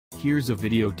Here's a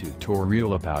video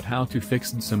tutorial about how to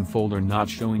fix some folder not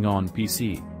showing on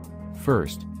PC.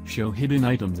 First, show hidden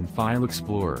items in File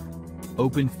Explorer.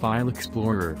 Open File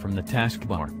Explorer from the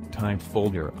taskbar, type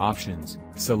Folder Options,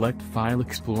 select File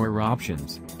Explorer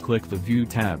Options, click the View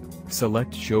tab,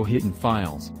 select Show Hidden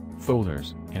Files,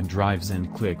 Folders, and Drives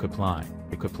and click Apply.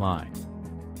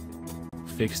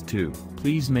 Fix 2.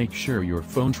 Please make sure your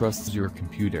phone trusts your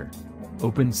computer.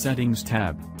 Open Settings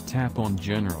tab, tap on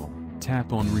General,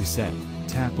 tap on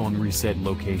Reset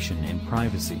Location and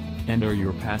Privacy, enter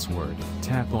your password,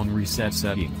 tap on Reset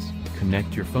Settings,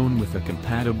 connect your phone with a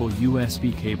compatible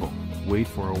USB cable, wait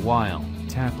for a while,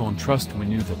 tap on Trust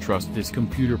menu. The Trust This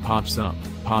Computer pops up.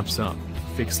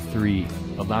 Fix 3.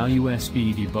 Allow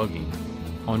USB debugging.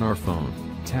 On our phone,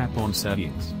 tap on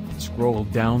Settings, scroll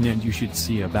down and you should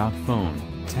see About Phone,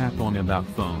 tap on About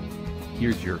Phone.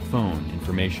 Here's your phone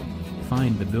information.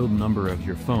 Find the build number of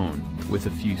your phone. With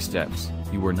a few steps,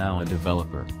 you are now a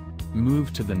developer.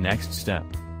 Move to the next step.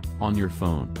 On your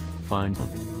phone,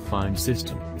 find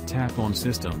System, tap on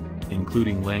System,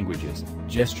 including languages,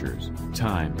 gestures,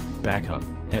 time, backup,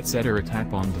 etc.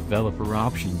 Tap on Developer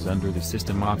Options under the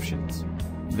System Options.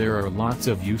 There are lots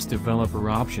of use developer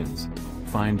options.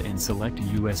 Find and select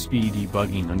USB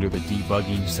debugging under the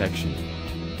Debugging section.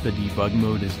 The debug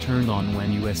mode is turned on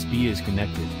when USB is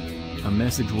connected. A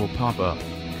message will pop up,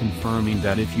 confirming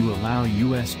that if you allow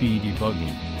USB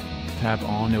debugging. Tap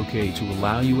on OK to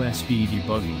allow USB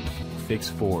debugging. Fix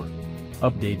 4.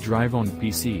 Update drive on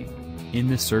PC. In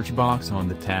the search box on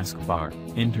the taskbar,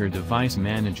 enter Device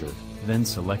Manager, then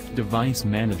select Device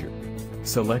Manager.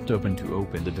 Select Open to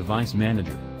open the Device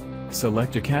Manager.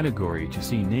 Select a category to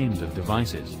see names of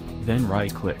devices, then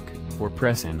right-click, or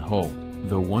press and hold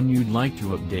the one you'd like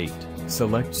to update.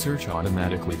 Select Search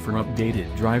automatically for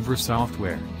updated driver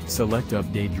software, select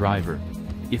Update Driver.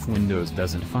 If Windows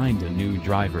doesn't find a new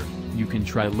driver, you can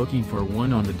try looking for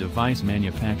one on the device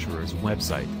manufacturer's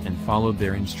website and follow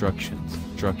their instructions.